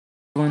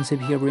Everyone,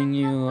 Seb here, bring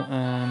you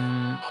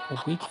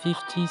week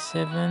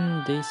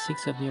 57, day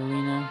 6 of the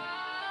arena,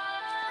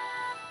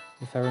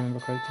 if I remember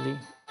correctly,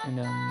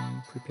 and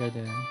prepare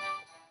the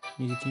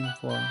music team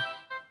for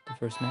the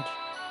first match.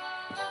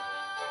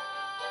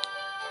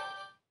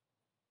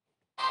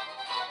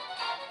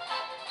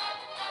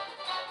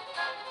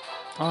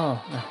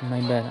 Oh,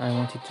 my bad. I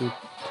wanted to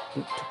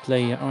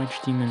play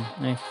Archdemon.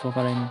 I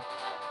forgot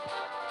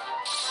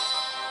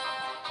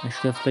I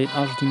should have played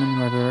Archdemon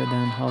rather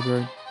than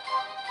Halberd.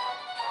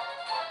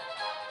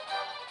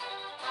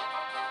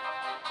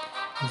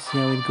 We'll see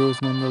how it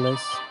goes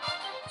nonetheless.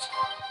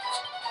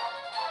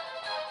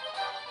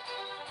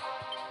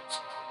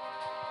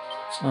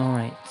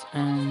 Alright,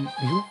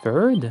 you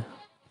bird?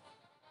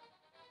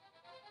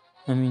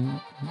 I mean,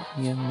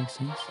 yeah, makes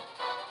sense.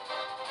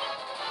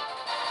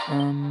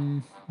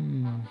 And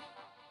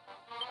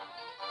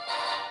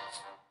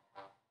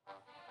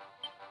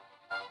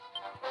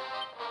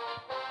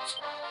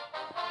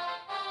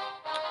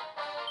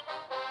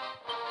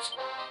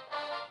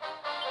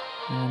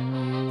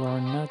you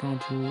are not gonna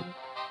do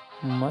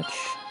much.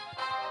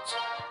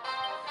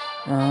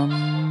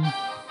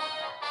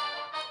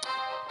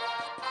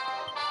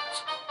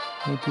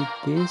 Maybe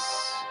this.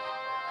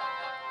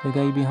 The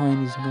guy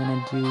behind is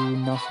gonna do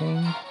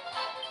nothing.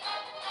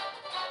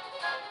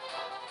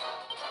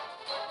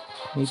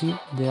 Maybe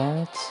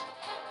that.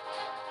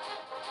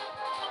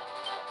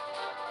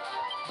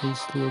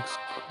 This looks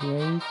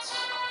great.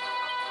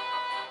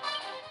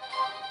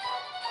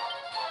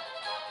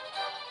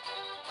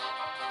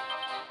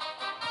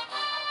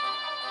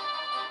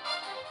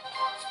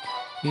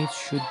 It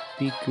should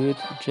be good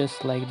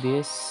just like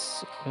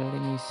this. Let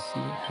me see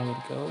how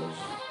it goes.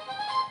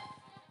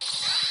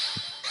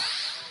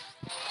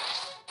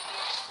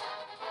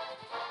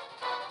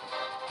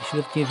 I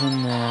should have given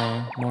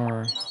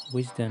more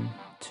wisdom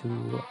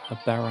to a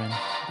Baron,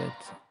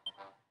 but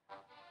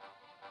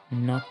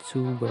not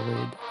too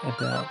worried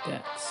about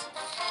that.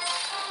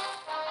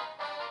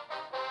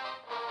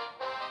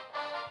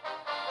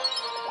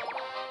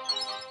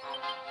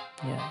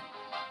 Yeah.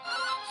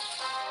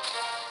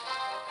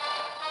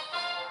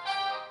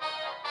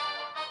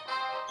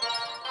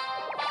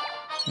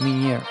 I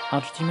mean, yeah,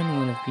 Archdemon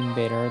would have been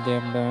better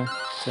there, but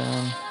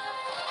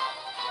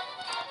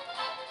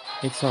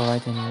it's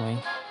alright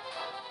anyway.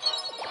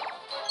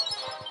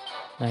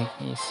 Like,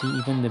 you see,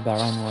 even the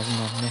Baron was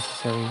not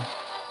necessary.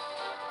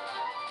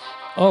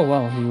 Oh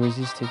wow, he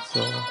resisted,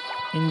 so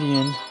in the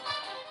end,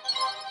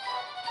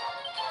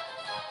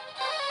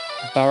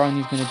 Baron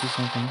is gonna do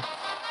something.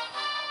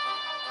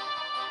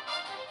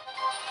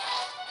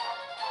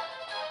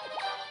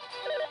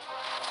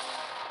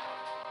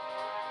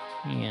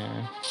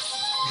 Yeah,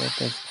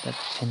 that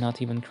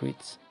cannot even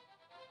crit.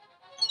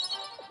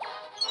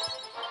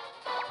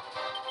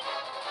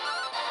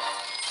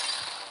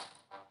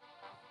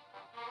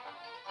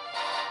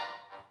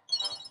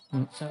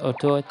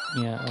 Auto,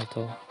 yeah,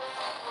 auto.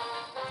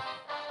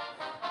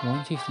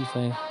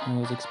 155. I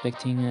was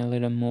expecting a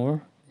little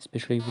more,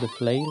 especially with the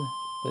flail,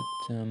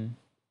 but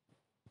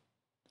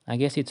I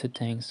guess it's a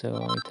tank, so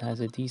it has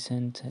a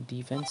decent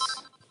defense.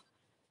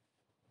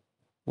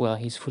 Well,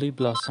 he's fully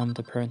blossomed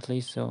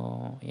apparently,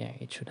 so yeah,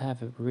 it should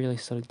have a really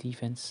solid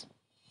defense.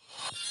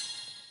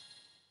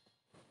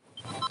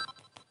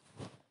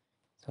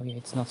 So yeah,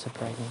 it's not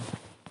surprising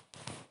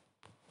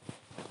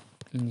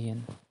in the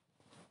end.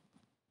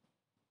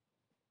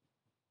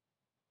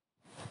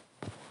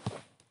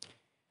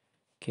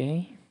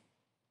 Okay.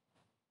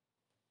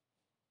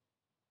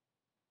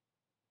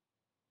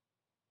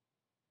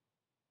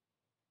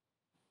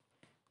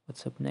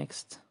 What's up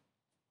next?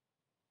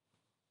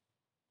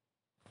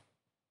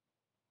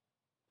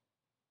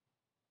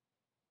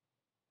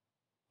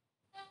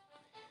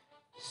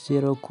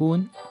 Zero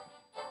Kun.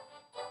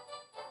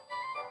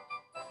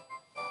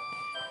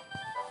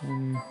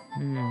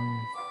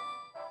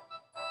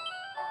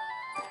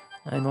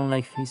 I don't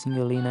like facing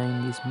Alina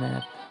in this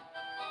map,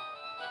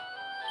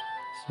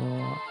 so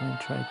I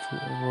try to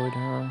avoid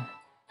her.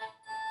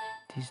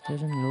 This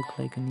doesn't look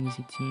like an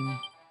easy team.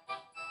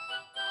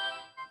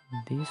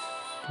 This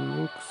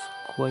looks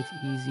quite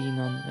easy,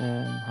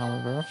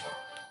 however.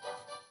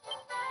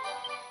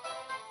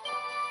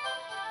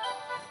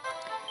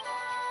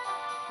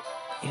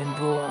 And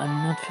though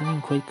I'm not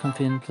feeling quite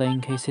confident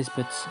playing cases,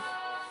 but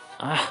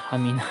I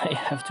mean, I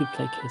have to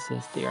play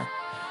cases there.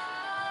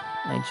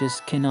 I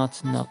just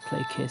cannot not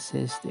play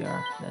cases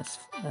there. That's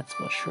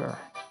for sure.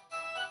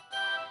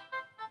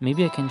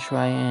 Maybe I can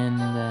try and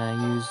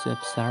use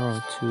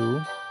Psaro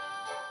too.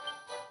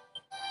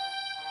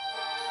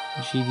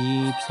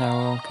 GD,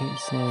 Psaro,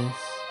 cases,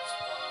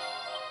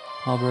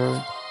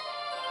 Hubbard.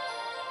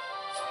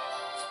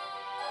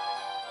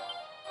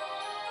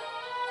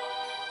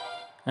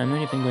 I'm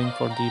not even going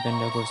for the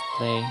Vendago's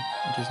play.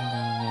 I'm just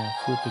going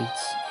full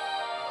blitz.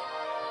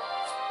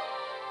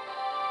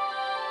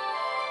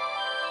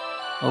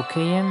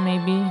 OKM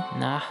maybe?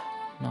 Nah,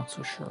 not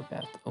so sure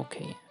about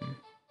OKM.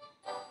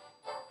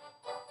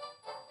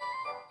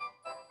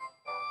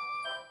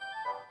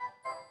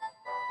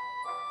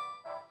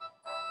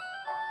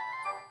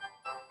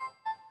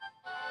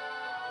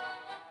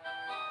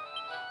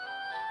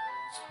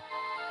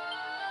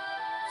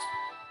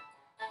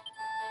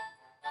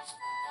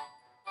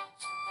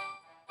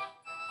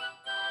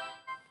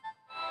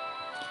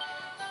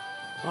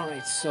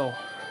 Alright, so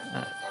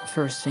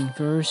first thing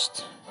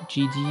first,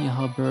 GD,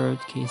 Hubbard,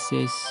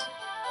 cases.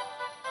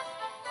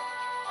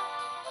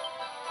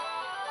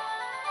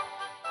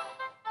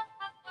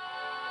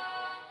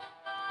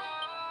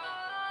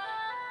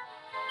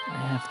 I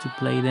have to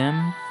play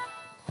them.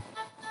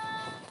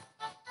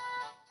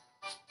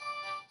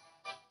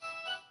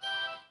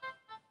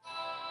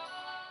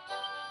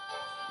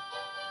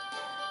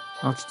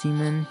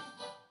 Archdemon.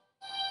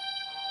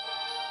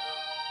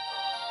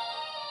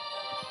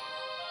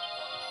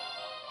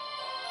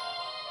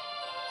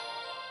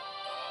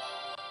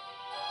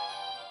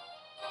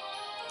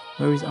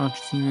 Where is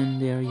Archdemon?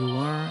 There you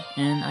are.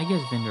 And I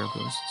guess Vendor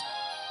Ghost.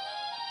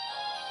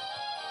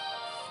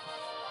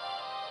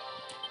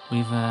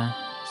 With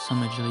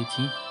some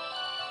agility.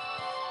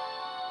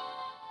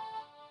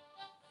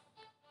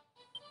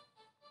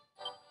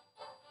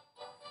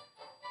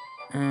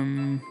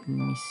 Let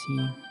me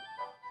see.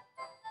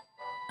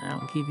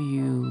 I'll give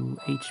you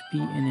HP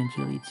and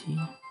agility.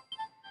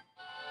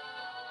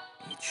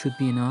 It should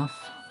be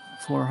enough.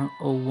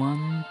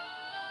 401.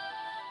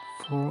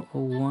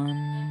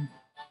 401.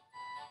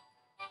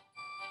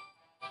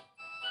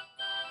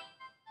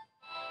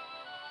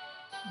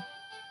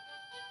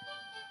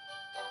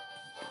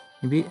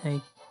 Maybe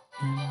I.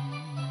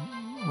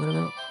 What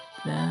about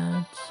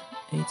that?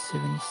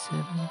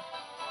 877.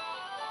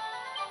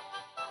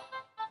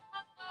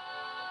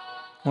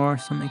 Or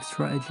some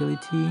extra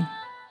agility.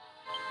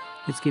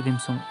 Let's give him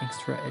some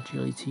extra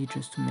agility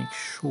just to make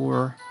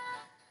sure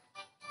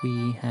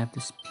we have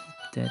the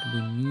speed that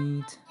we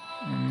need.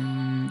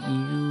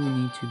 You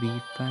need to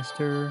be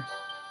faster.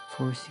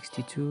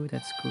 462,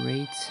 that's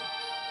great.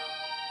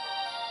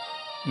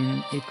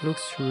 And it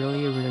looks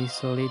really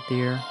solid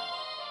there.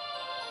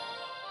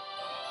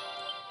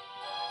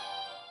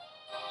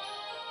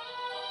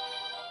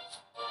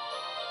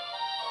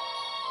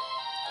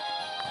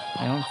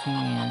 I don't think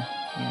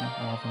I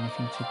have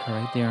anything to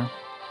correct there.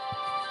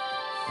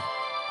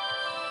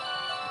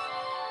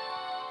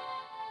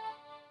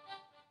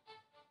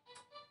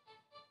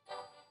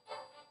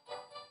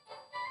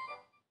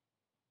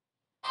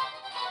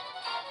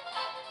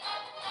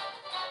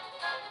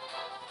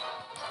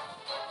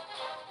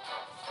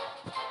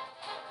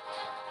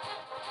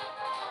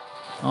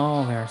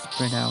 Oh, they're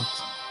spread out.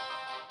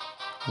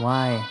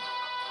 Why?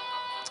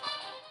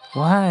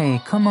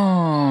 Why? Come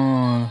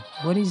on!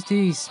 What is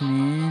this,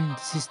 man?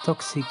 This is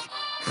toxic.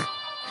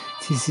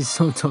 This is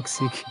so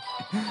toxic.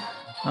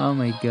 Oh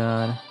my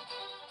god.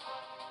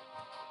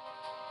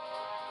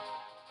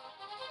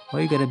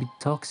 Why you gotta be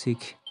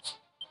toxic?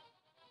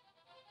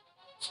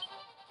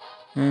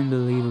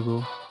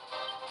 Unbelievable.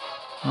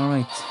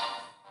 Alright.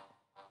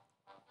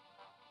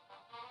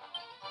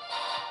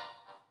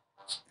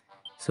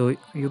 So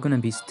you're gonna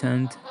be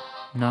stunned,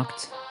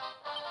 knocked.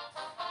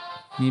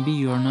 Maybe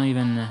you're not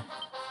even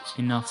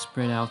enough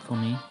spread out for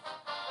me.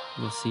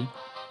 We'll see.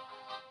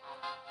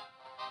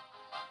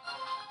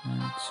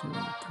 1, 2,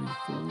 3,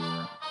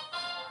 4.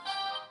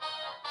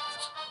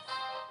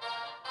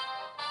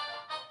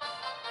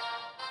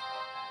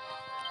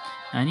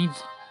 I need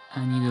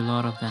a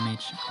lot of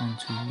damage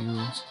onto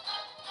you.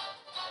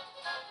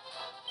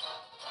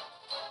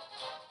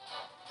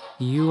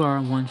 You are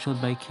one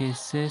shot by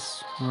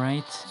kisses,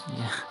 right?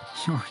 Yeah,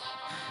 you're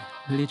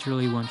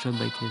literally one shot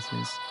by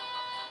kisses.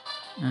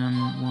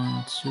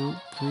 1, 2,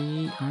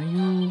 3. Are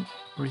you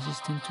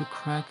resistant to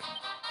crack?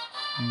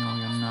 No,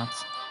 you're not.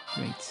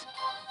 Great.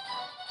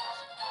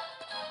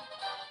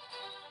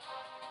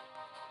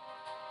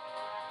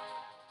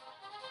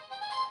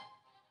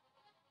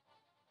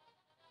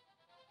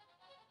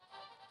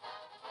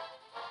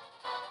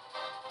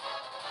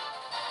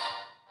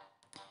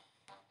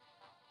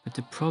 But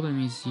the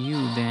problem is you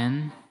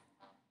then.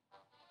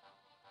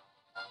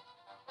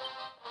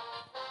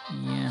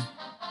 Yeah,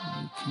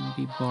 you can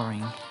be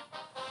boring.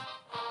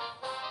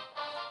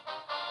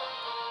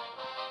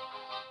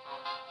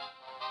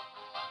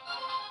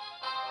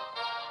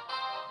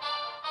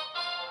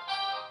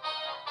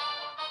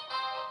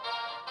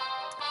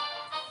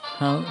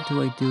 How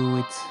do I do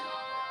it?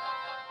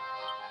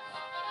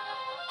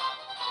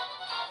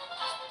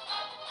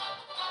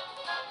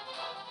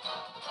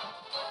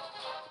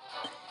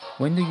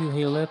 When do you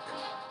heal up?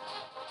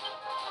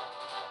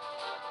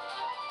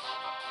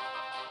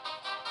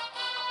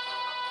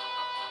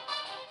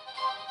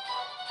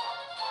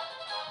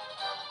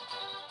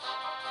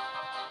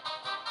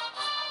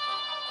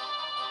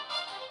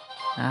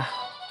 Ah.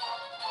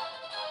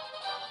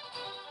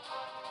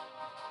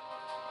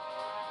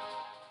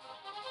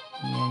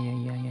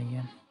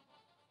 Yeah.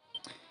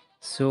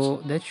 So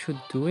that should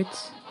do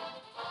it.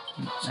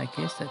 I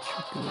guess that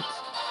should do it.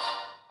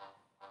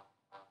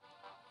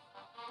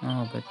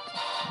 Oh, but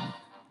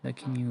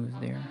lucky news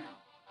there.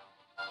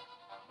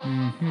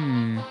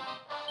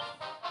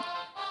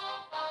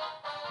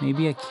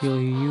 Maybe I kill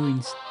you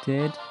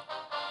instead.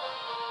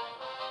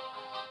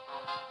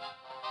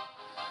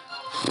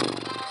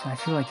 I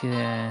feel like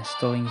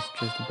stalling is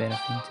just a better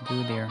thing to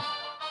do there.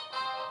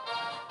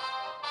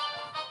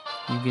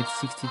 You get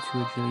 62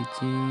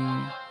 agility.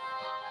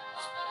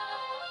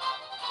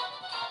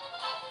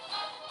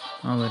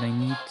 Oh, but I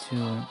need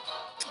to...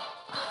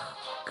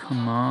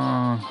 Come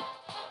on.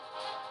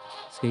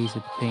 This guy is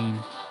a pain.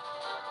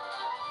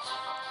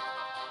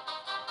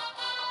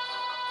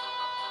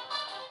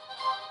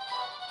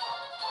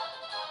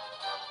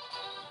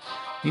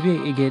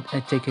 Maybe I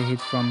take a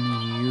hit from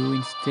you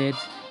instead.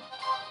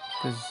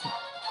 Because...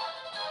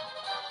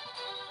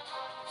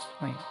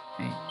 Wait,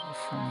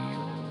 from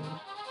you...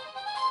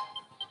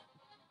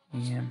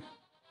 Yeah.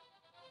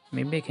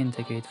 Maybe I can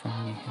take a hit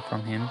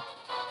from him.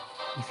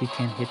 If he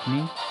can hit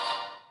me.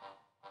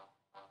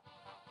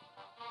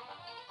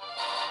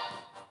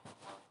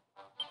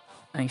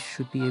 I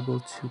should be able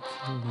to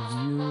kill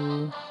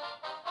you.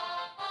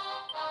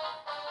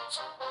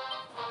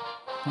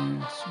 1,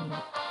 2, 3.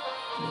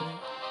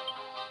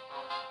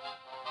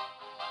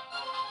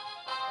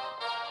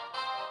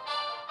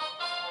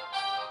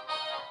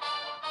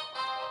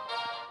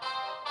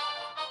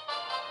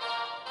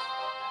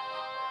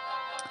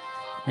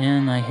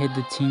 And I hate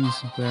the teams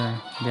where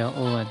they are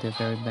all at the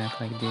very back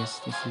like this.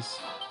 This is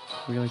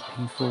really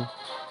painful.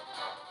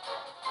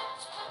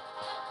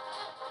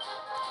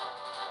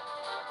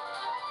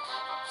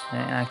 I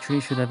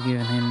actually should have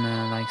given him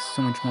like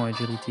so much more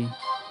agility.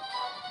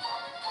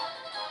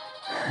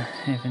 I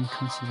haven't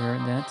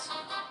considered that.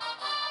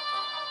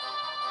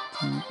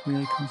 Didn't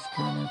really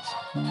consider that.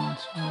 1,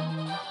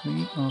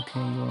 2, 3.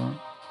 Okay, you're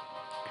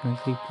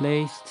correctly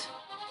placed.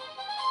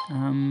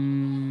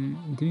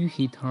 Do you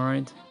hit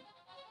hard?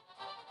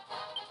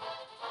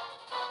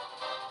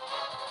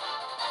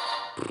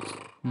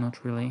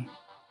 Not really.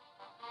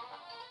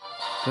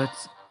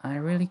 But I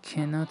really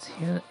cannot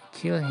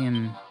kill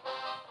him.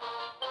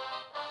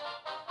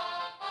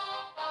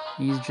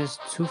 He's just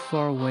too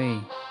far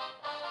away.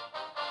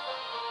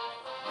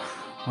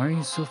 Why are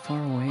you so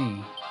far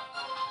away?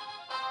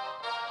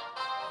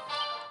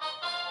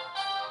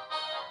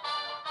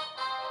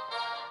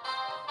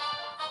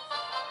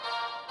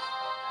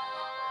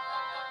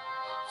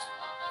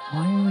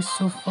 Why are you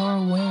so far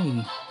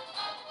away?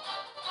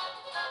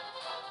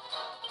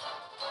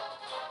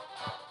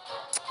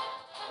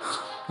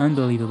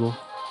 Unbelievable.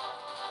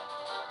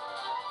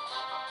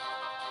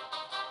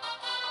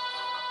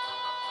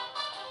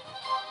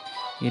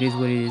 It is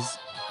what it is.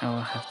 I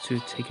will have to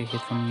take a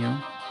hit from you.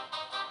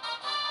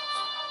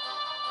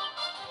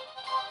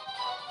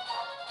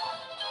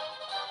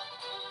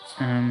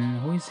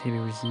 Who is heavy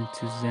resistant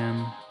to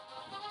them?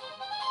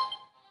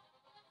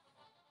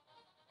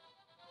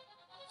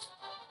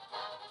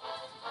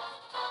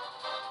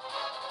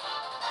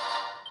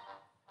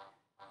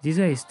 This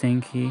guy is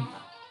tanky.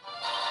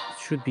 It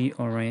should be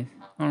alright.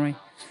 Alright.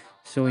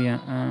 So yeah,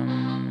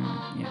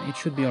 it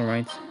should be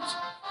alright.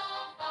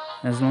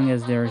 As long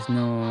as there is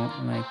no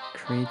like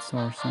crits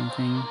or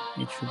something,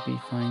 it should be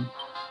fine.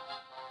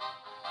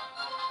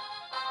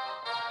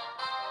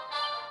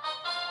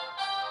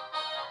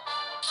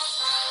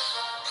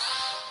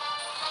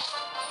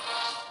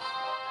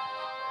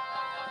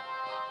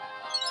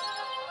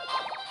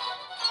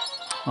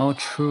 Oh,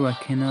 true, I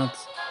cannot.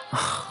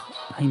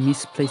 I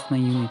misplaced my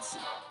units.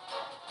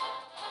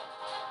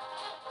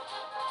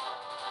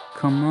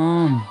 Come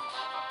on.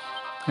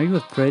 Are you a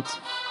threat?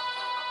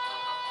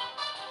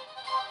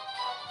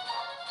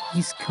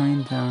 He's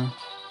kinda...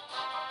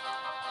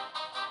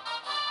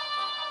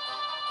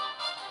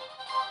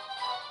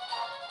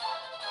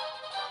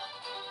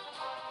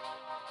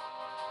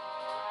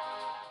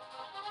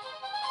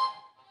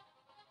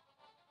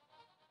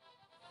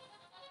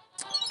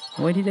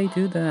 Why did I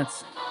do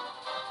that?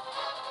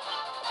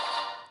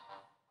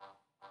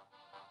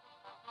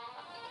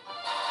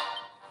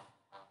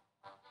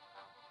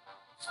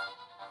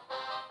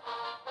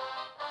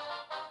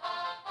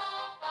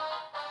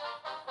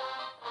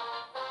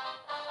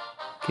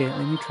 Okay,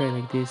 let me try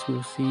like this,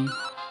 we'll see.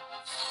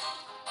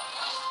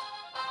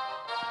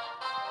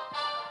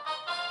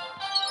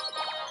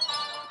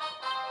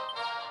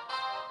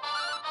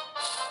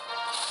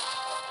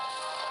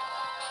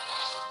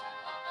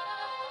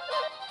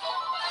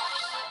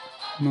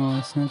 No,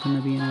 it's not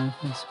gonna be enough,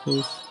 I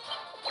suppose.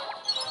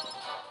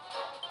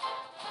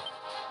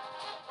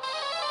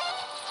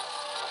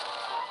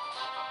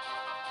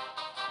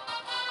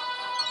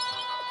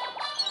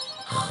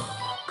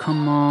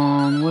 Come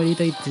on, why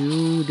did I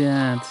do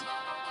that?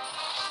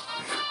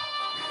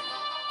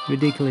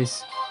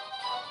 Ridiculous.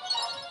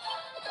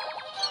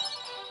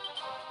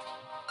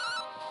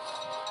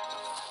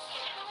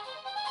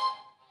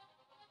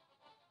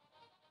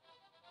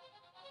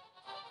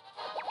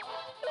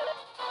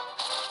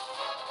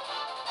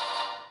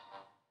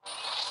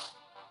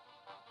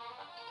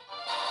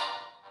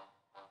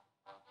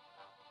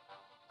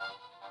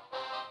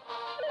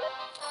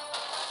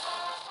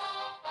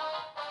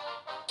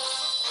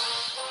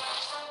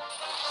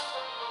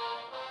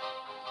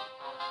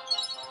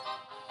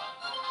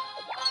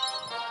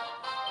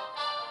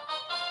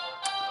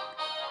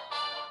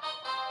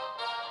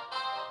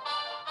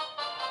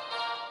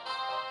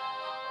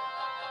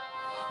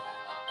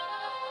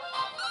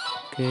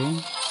 Okay.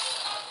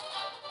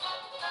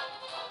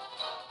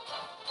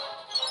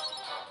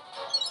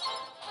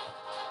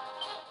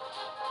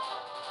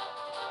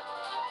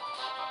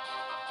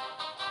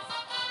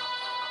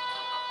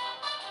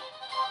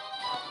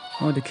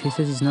 Oh, the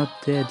cases is not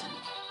dead.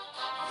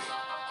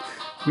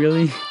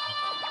 Really?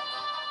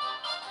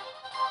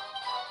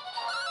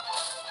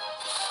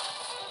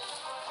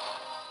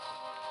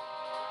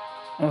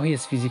 Oh, he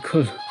is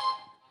physical.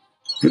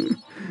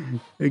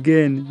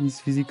 Again, he's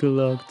physical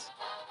locked.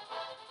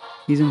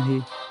 Isn't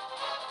he?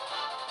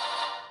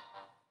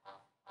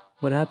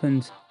 What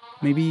happened?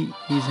 Maybe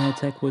his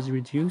attack was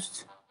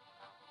reduced?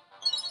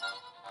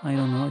 I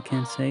don't know, I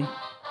can't say.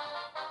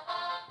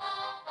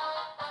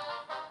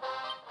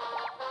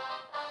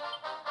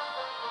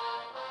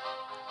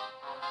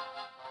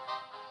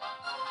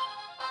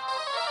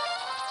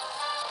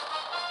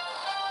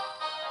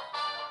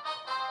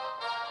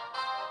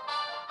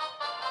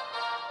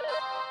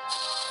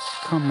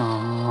 Come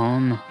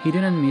on, he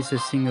didn't miss a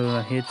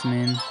single hit,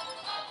 man.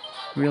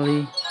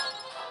 Really?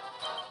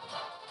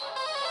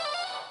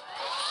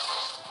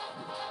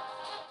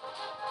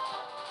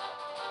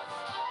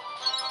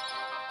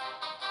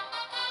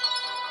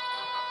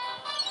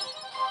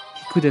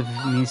 He could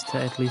have missed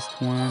at least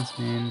once,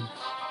 man.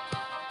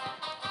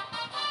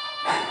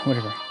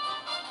 Whatever.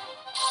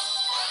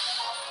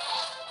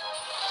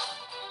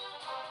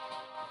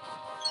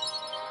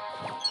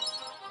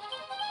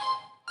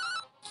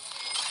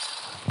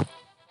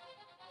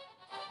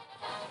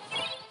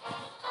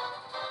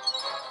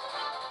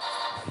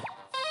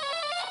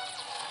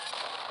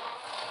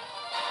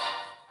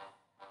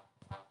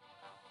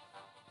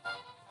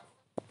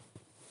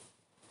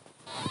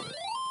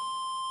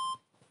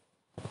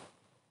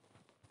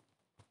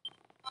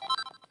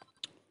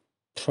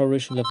 Probably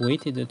should have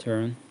waited a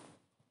turn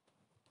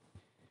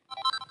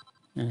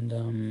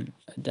and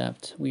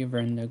adapt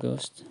Wyvern the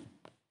Ghost,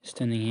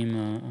 stunning him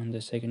on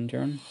the second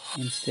turn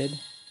instead.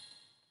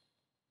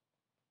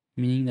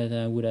 Meaning that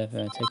I would have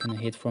taken a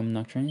hit from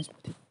Nocturnist,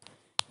 but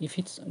if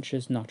it's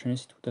just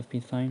Nocturnist, it would have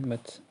been fine,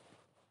 but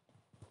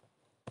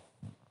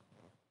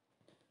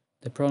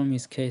the problem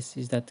is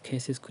that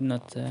cases could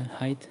not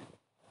hide.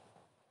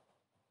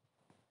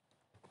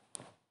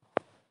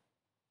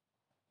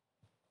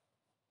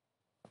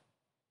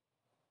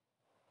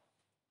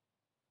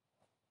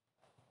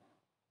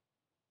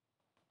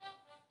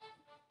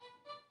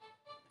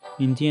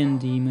 In the end,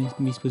 the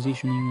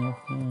mispositioning of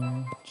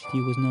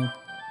GT was not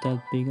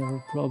that big of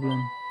a problem.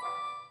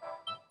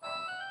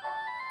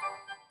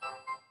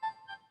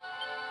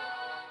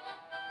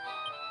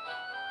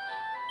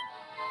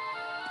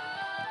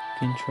 You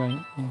can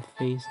try and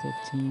face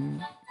that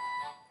team.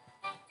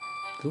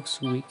 It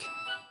looks weak,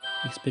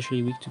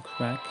 especially weak to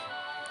crack.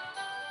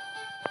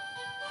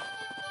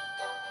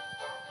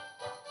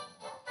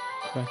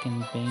 Crack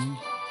and bang.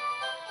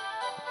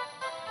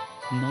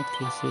 Not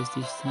cases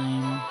this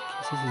time.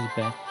 Cases is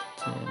bad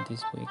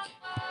this week.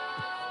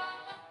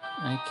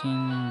 I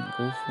can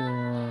go for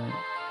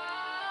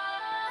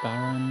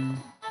Baron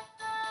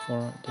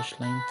for the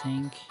Schleim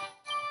tank.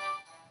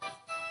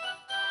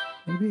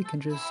 Maybe I can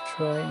just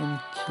try and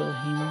kill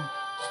him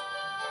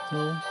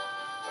though.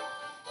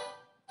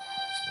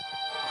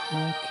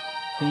 Crack,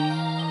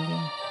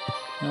 bang.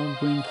 I'll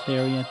bring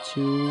Claria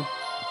too.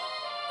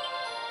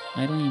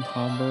 I don't need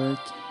Halbert.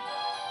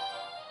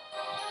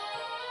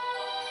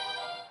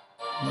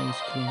 Where is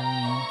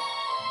Claria?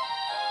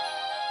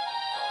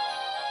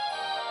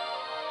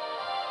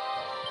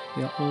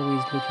 We are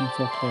always looking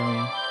for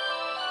Claria.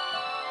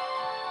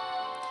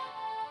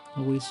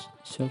 Always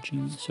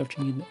searching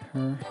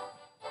her.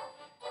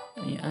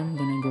 I'm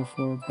gonna go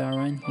for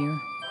Baron here.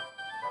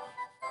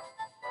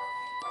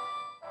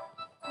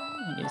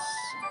 Yes,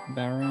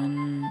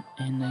 Baron,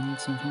 and I need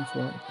something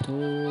for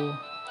Toe.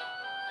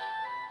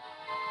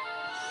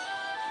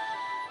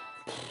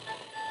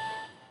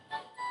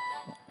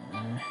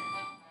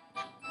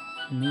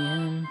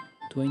 Mayhem.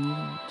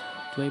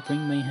 Do I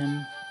bring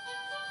Mayhem?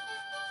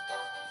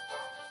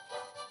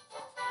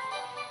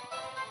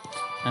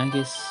 I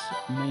guess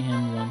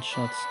Mayhem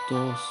one-shots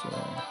Toe, so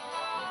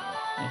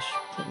I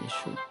probably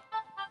should.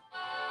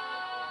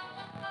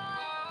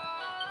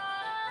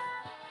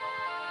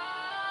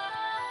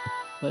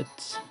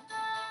 But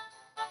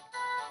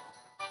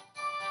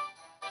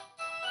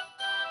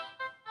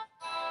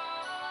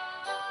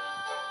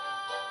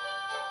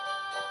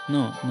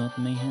no, not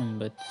Mayhem,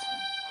 but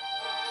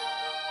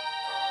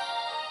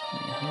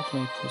how do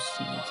I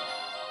proceed?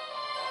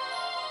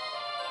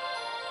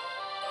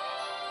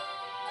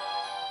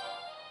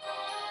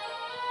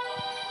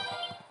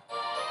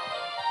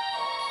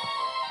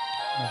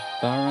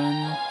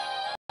 Baron,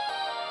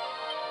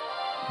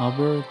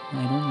 Halberd. I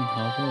don't need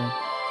Halberd.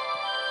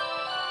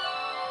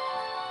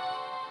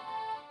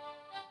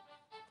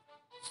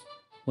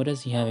 What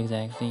does he have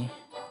exactly?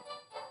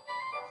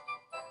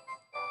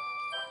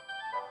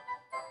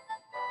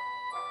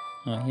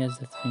 Oh, he has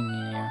that thing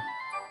in there.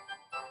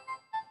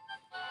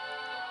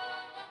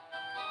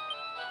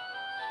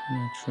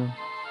 Not true.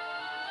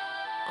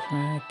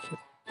 Crack,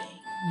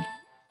 bang.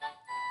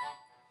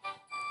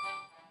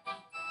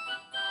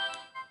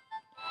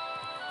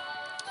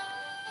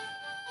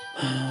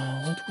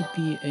 What would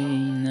be a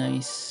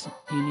nice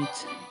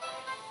unit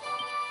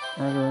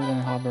other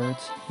than Halberd?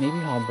 Maybe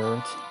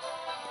Halberd.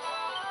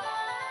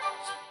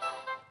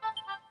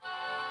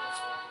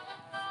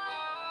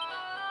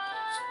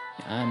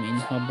 I mean,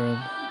 Hubbard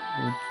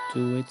would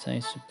do it, I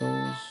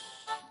suppose.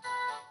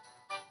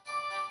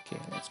 Okay,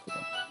 let's go.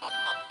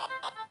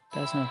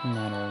 Does not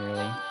matter,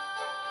 really.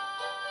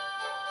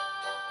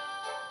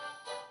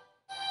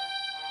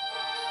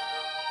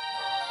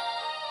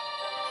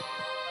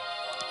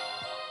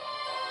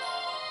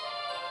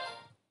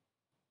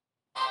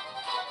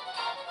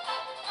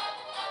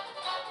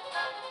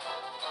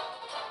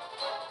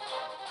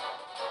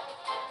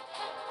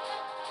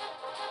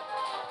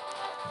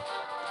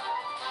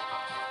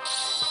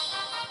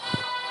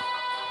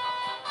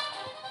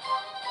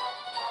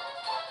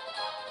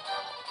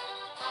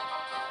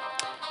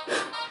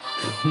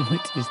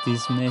 What is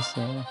this mess?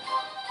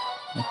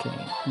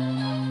 Okay.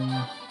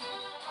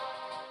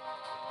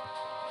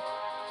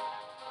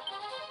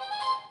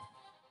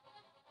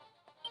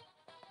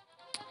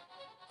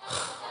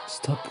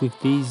 Stop with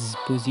these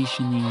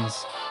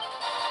positionings.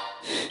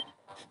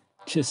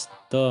 Just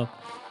stop.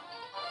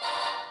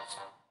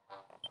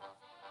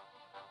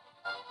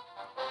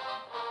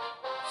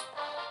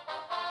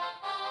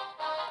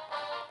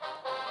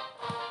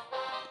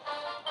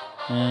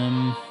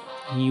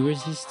 He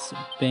resists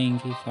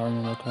bank, if I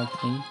remember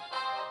correctly.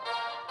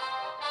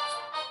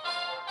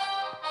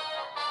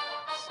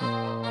 So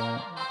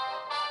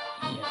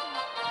yeah.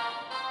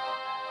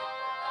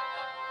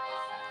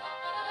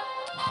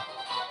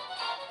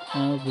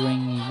 I'll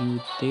bring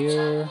you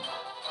there.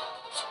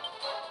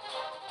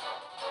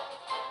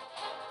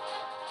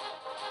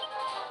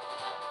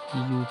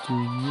 You to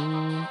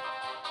you.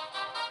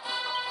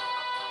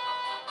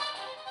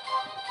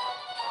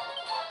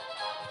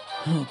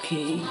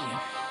 Okay.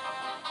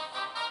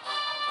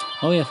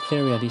 Oh, we have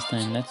Claria this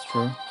time, that's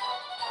true.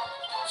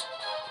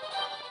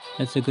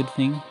 That's a good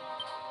thing.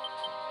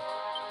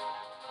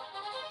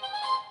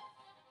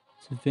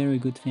 It's a very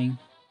good thing.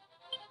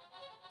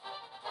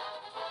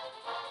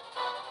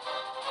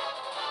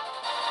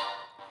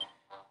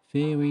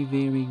 Very,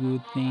 very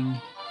good thing.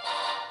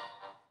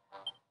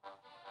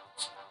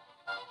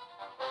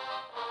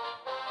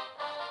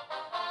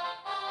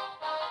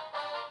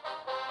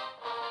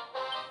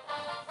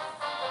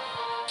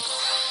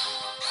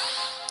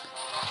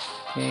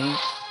 Okay.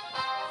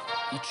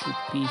 It should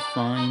be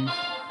fine.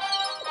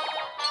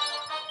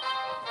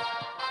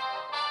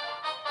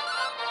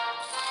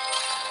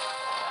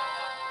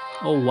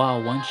 Oh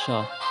wow, one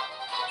shot.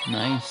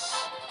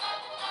 Nice.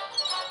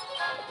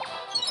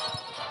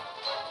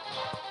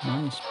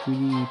 Nice,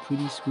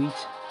 pretty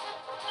sweet.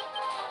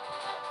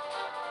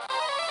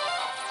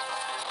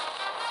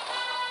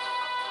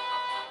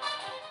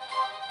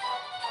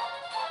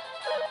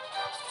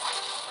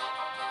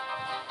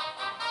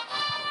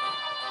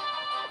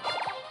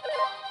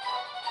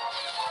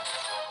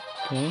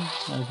 Okay,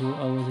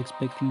 I was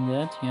expecting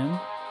that, yeah.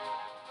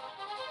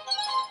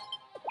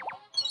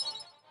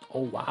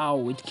 Oh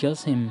wow, it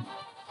kills him.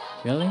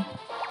 Really?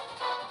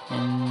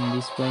 And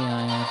this way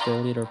I have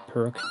the little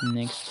perk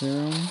next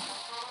turn.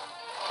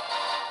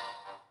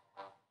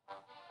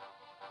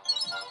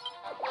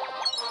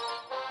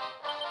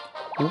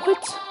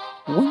 What?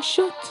 One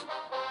shot?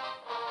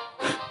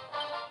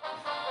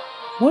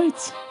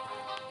 What?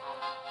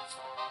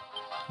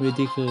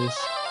 Ridiculous.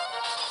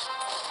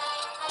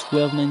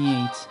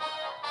 1298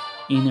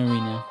 in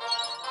arena.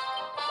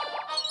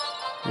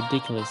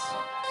 Ridiculous.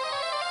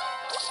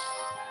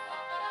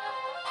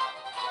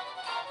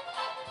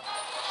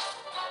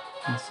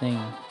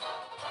 Insane.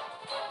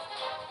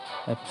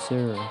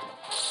 Absurd.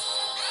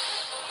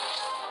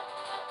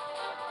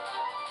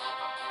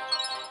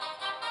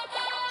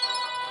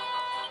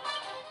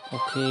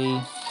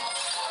 Okay.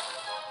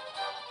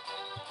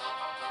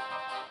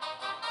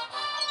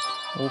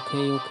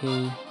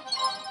 Okay.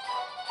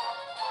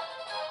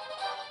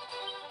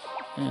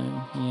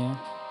 Yeah.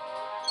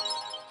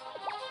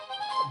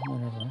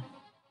 Whatever.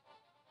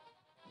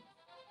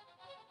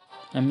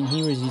 I mean,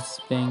 he resists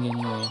bang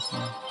anyway, so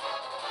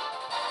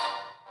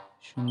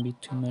shouldn't be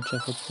too much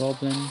of a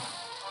problem.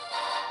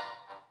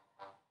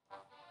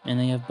 And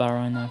I have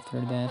Baron after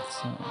that,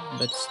 so,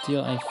 but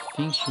still I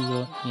think she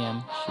will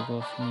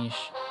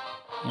finish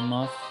him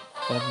off.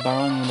 But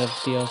Baron would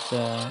have dealt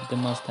the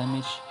most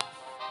damage.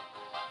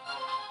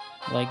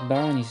 Like,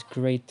 Baron is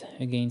great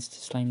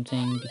against Slime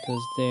Tank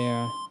because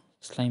their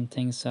Slime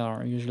Tanks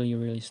are usually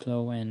really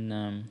slow,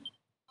 and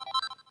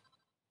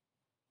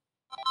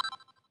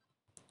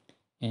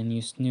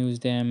you snooze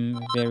them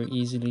very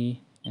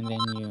easily, and then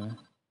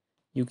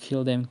you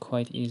kill them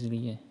quite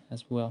easily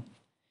as well.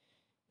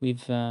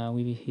 With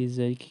his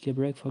Kika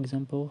break, for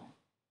example.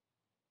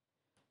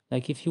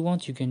 Like, if you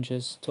want, you can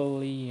just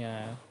totally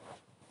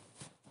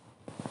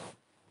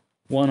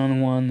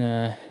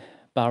one-on-one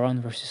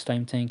Baron versus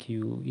Slime Tank.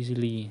 You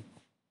easily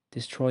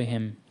destroy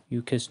him.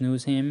 You can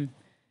snooze him,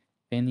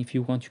 and if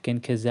you want, you can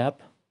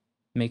Kazap,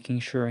 making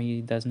sure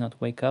he does not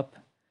wake up,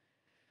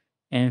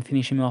 and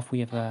finish him off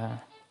with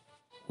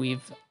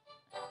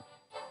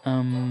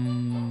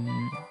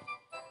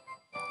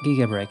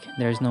Giga Break.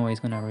 There's no way he's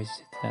gonna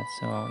resist that.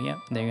 So yeah,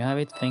 there you have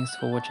it. Thanks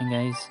for watching,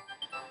 guys.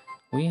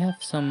 We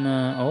have some.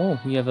 Oh,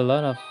 we have a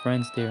lot of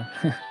friends there.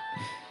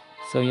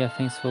 So yeah,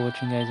 thanks for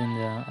watching, guys, and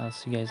I'll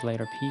see you guys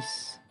later.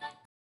 Peace.